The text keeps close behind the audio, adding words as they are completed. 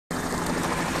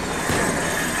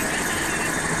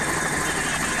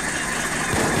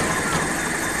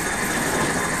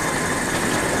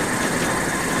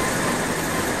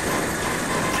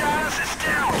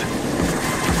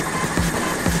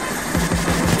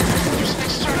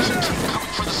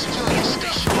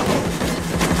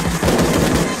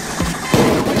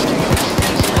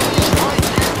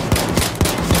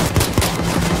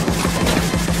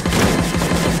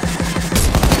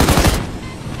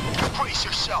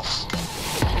else.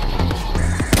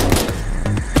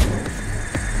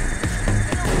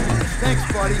 Thanks,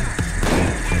 buddy.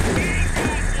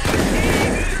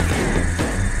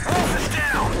 Officer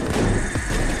down!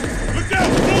 Look out!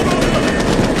 Hold on!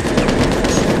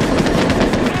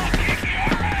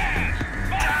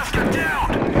 Tasker down!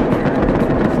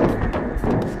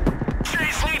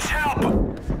 Chase needs help!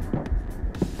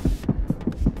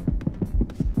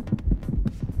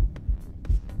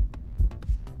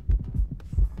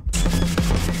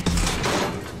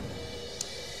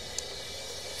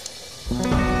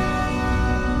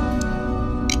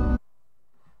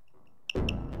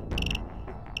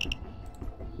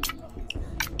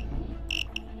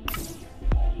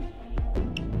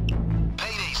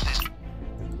 Payday's this.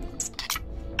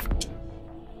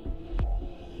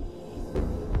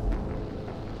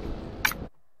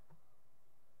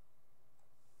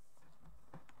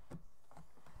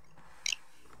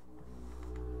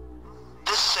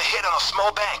 This is a hit on a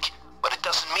small bank, but it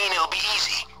doesn't mean it'll be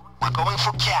easy. We're going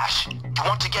for cash. You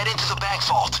want to get into the bank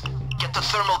vault. Get the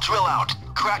thermal drill out,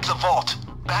 crack the vault,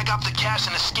 bag up the cash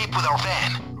and escape with our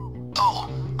van. Oh,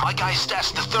 my guy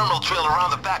stashed the thermal drill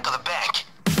around the back of the bank.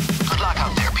 Good luck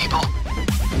out there, people.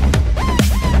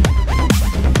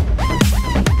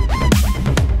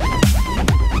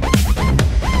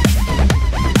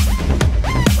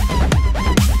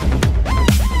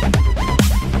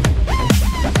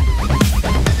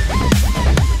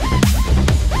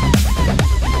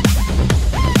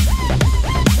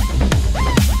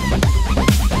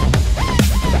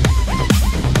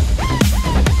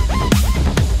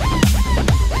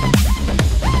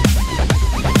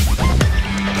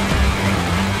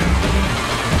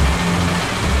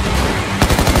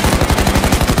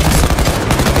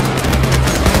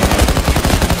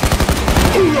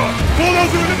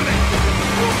 Bulldozer eliminated!